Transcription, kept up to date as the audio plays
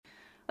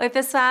Oi,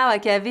 pessoal,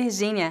 aqui é a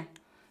Virgínia.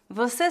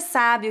 Você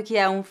sabe o que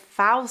é um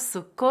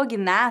falso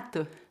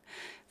cognato?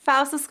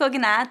 Falsos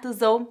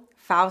cognatos ou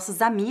falsos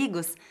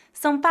amigos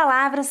são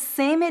palavras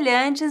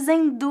semelhantes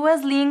em duas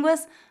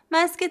línguas,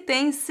 mas que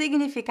têm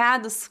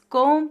significados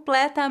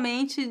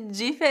completamente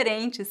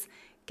diferentes.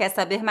 Quer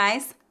saber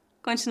mais?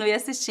 Continue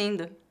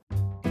assistindo.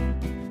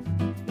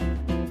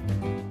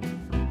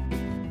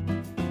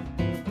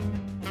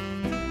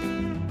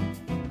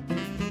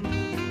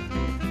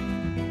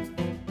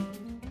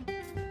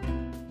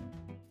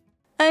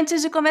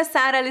 Antes de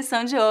começar a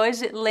lição de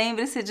hoje,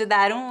 lembre-se de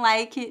dar um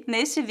like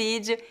neste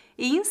vídeo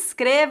e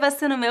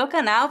inscreva-se no meu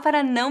canal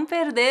para não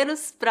perder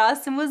os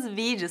próximos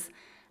vídeos.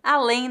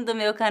 Além do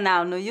meu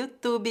canal no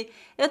YouTube,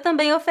 eu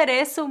também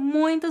ofereço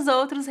muitos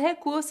outros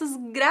recursos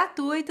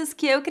gratuitos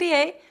que eu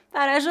criei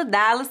para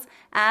ajudá-los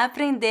a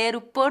aprender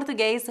o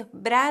português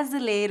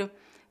brasileiro.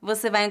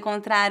 Você vai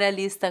encontrar a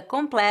lista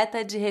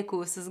completa de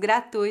recursos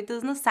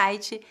gratuitos no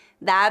site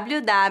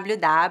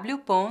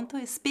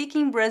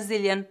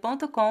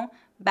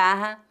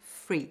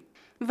www.speakingbrasilian.com/free.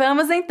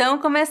 Vamos então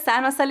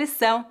começar nossa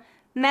lição.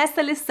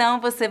 Nesta lição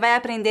você vai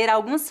aprender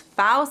alguns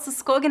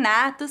falsos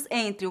cognatos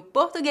entre o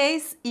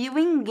português e o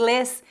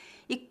inglês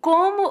e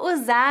como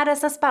usar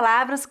essas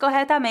palavras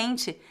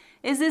corretamente.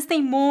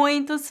 Existem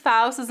muitos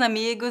falsos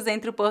amigos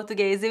entre o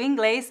português e o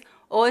inglês.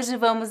 Hoje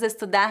vamos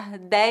estudar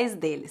 10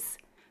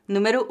 deles.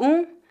 Número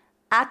 1,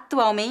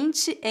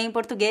 atualmente em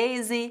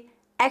português e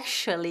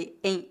actually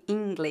em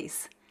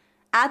inglês.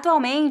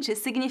 Atualmente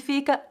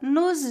significa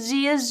nos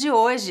dias de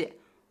hoje.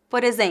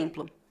 Por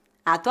exemplo,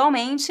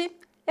 atualmente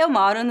eu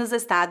moro nos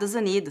Estados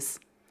Unidos.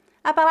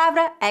 A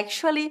palavra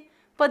actually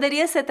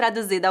poderia ser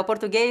traduzida ao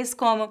português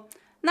como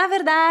na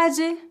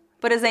verdade.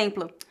 Por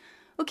exemplo,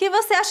 o que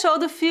você achou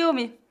do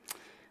filme?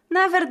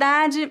 Na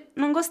verdade,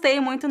 não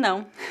gostei muito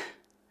não.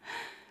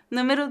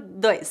 Número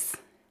 2,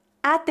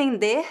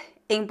 atender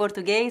em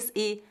português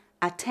e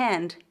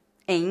attend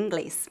em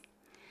inglês.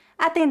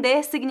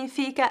 Atender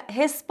significa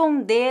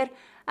responder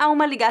a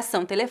uma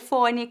ligação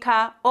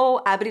telefônica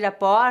ou abrir a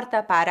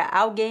porta para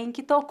alguém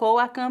que tocou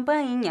a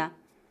campainha.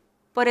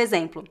 Por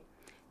exemplo,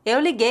 eu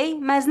liguei,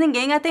 mas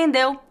ninguém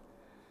atendeu.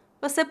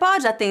 Você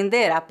pode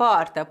atender a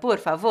porta, por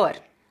favor?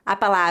 A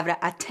palavra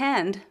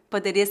attend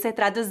poderia ser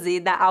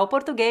traduzida ao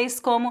português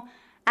como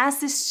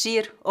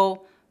assistir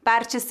ou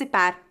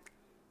participar.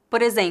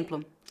 Por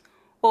exemplo,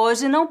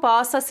 hoje não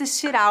posso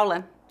assistir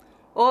aula.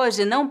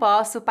 Hoje não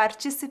posso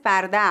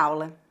participar da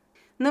aula.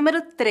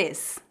 Número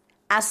 3.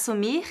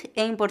 Assumir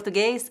em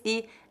português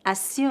e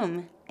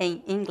assume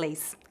em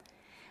inglês.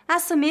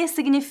 Assumir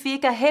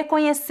significa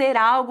reconhecer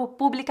algo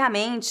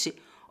publicamente,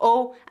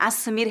 ou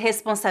assumir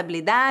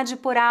responsabilidade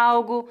por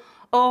algo,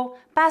 ou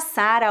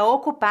passar a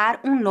ocupar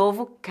um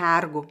novo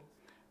cargo.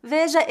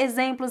 Veja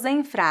exemplos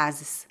em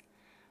frases.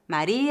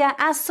 Maria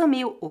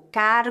assumiu o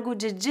cargo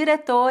de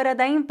diretora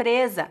da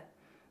empresa.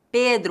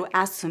 Pedro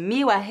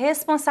assumiu a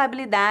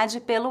responsabilidade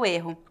pelo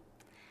erro.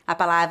 A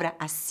palavra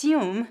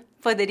assume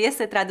poderia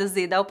ser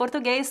traduzida ao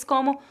português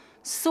como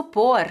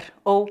supor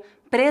ou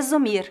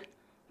presumir.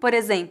 Por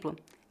exemplo,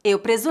 eu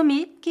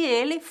presumi que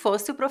ele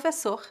fosse o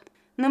professor.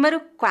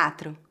 Número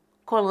 4.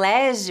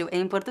 Colégio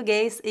em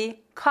português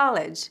e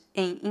college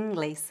em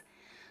inglês.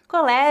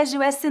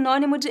 Colégio é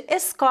sinônimo de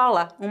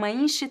escola, uma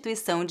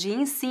instituição de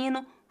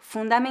ensino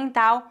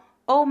fundamental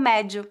ou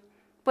médio.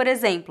 Por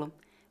exemplo,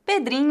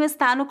 Pedrinho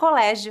está no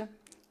colégio.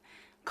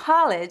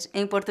 College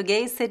em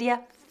português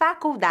seria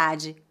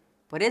faculdade.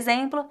 Por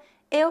exemplo,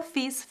 eu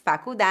fiz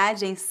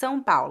faculdade em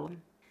São Paulo.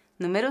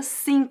 Número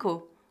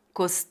 5.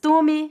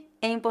 Costume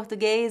em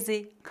português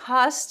e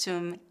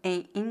costume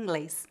em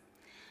inglês.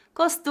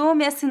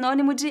 Costume é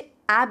sinônimo de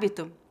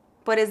hábito.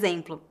 Por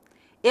exemplo,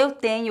 eu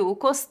tenho o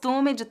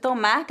costume de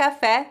tomar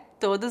café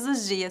todos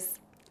os dias.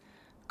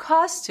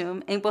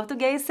 Costume em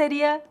português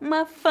seria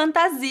uma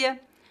fantasia.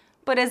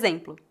 Por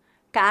exemplo,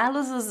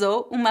 Carlos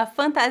usou uma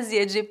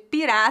fantasia de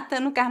pirata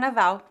no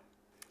carnaval.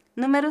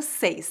 Número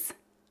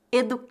 6.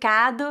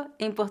 Educado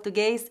em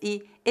português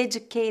e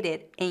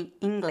educated em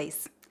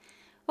inglês.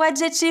 O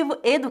adjetivo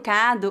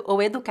educado ou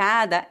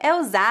educada é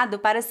usado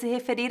para se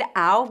referir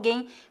a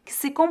alguém que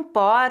se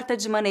comporta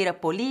de maneira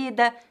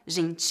polida,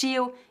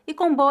 gentil e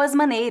com boas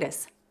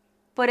maneiras.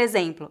 Por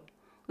exemplo,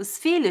 os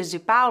filhos de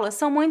Paula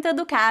são muito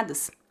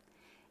educados.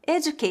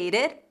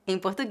 Educated, em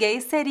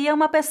português, seria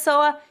uma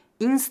pessoa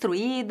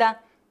instruída,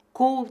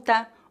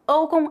 culta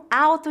ou com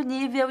alto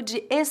nível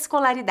de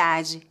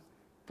escolaridade.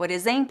 Por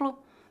exemplo,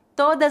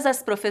 todas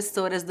as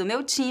professoras do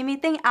meu time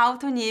têm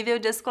alto nível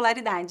de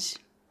escolaridade.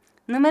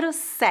 Número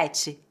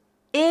 7.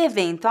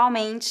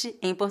 Eventualmente,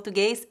 em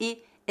português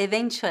e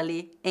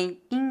eventually,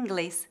 em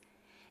inglês.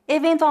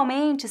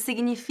 Eventualmente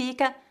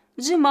significa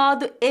de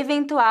modo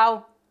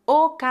eventual,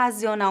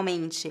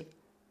 ocasionalmente.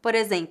 Por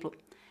exemplo,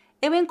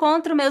 eu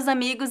encontro meus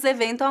amigos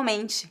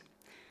eventualmente.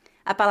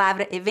 A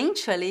palavra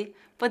eventually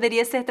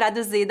poderia ser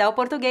traduzida ao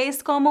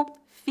português como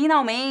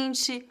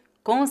finalmente,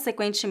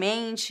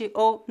 consequentemente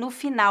ou no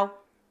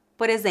final.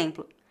 Por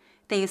exemplo,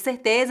 tenho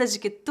certeza de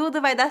que tudo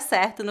vai dar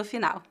certo no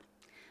final.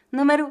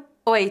 Número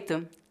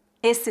 8.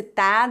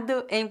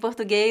 excitado em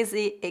português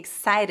e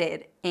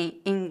excited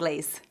em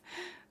inglês.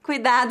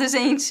 Cuidado,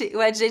 gente!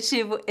 O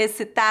adjetivo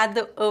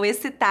excitado ou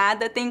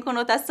excitada tem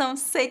conotação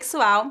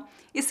sexual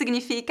e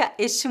significa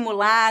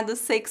estimulado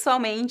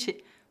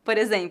sexualmente. Por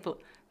exemplo,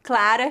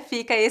 Clara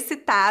fica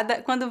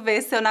excitada quando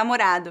vê seu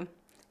namorado.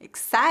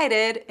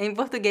 Excited em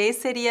português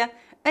seria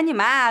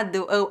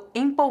animado ou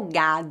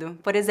empolgado.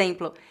 Por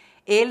exemplo,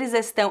 eles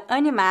estão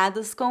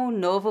animados com o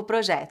novo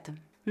projeto.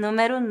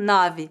 Número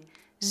 9.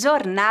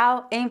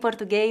 Jornal em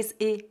português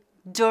e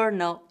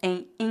journal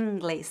em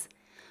inglês.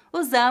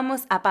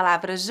 Usamos a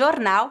palavra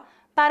jornal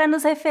para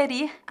nos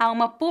referir a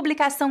uma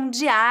publicação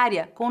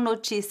diária com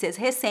notícias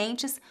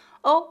recentes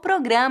ou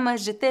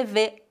programas de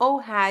TV ou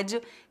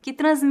rádio que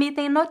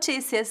transmitem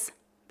notícias.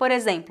 Por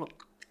exemplo,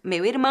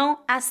 meu irmão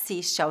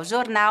assiste ao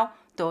jornal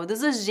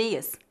todos os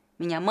dias.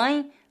 Minha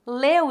mãe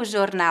lê o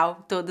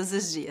jornal todos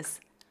os dias.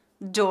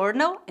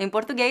 Journal, em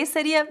português,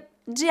 seria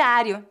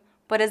diário.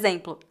 Por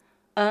exemplo,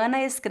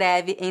 Ana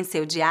escreve em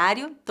seu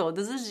diário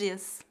todos os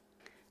dias.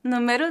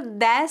 Número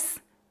 10.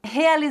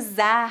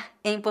 Realizar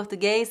em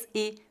português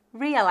e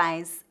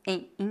realize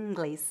em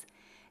inglês.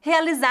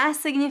 Realizar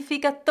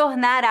significa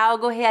tornar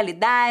algo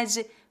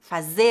realidade,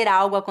 fazer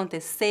algo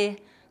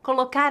acontecer,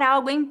 colocar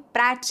algo em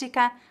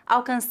prática,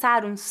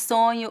 alcançar um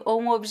sonho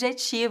ou um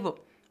objetivo.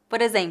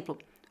 Por exemplo,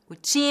 o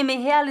time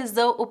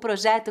realizou o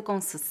projeto com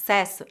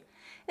sucesso.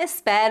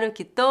 Espero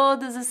que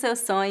todos os seus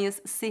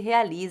sonhos se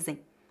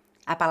realizem.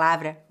 A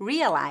palavra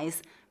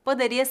realize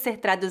poderia ser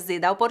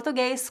traduzida ao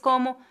português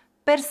como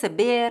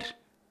perceber,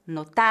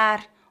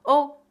 notar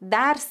ou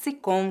dar-se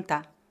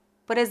conta.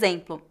 Por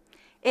exemplo,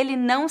 ele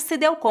não se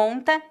deu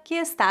conta que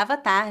estava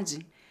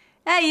tarde.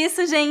 É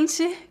isso,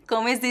 gente!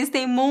 Como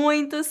existem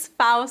muitos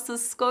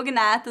falsos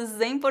cognatos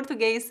em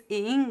português e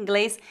em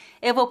inglês,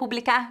 eu vou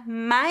publicar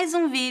mais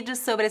um vídeo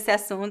sobre esse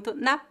assunto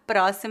na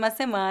próxima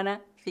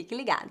semana. Fique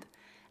ligado!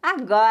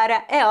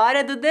 Agora é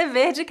hora do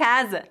dever de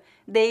casa.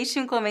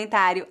 Deixe um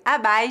comentário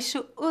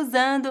abaixo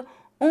usando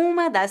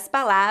uma das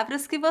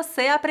palavras que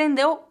você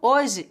aprendeu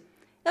hoje.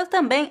 Eu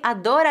também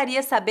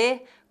adoraria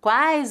saber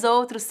quais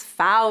outros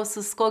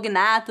falsos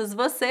cognatos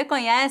você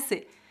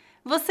conhece.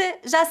 Você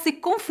já se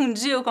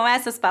confundiu com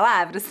essas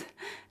palavras?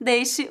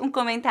 Deixe um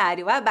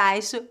comentário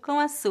abaixo com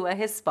a sua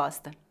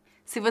resposta.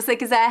 Se você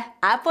quiser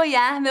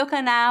apoiar meu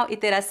canal e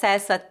ter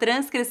acesso à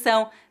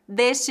transcrição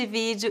deste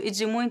vídeo e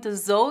de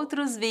muitos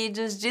outros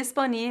vídeos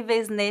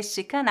disponíveis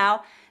neste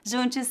canal,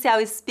 junte-se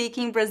ao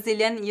Speaking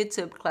Brazilian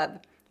YouTube Club.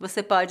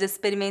 Você pode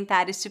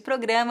experimentar este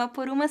programa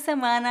por uma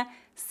semana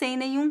sem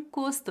nenhum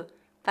custo.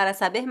 Para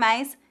saber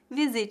mais,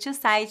 visite o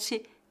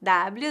site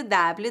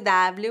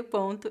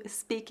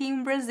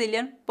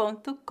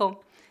www.speakingbrazilian.com.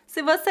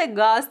 Se você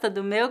gosta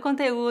do meu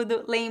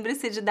conteúdo,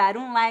 lembre-se de dar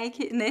um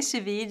like neste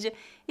vídeo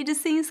e de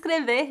se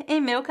inscrever em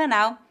meu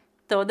canal.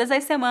 Todas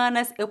as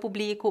semanas eu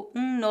publico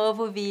um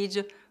novo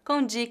vídeo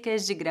com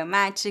dicas de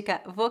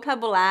gramática,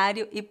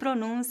 vocabulário e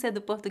pronúncia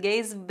do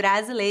português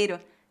brasileiro.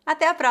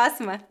 Até a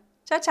próxima!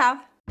 Tchau,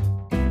 tchau!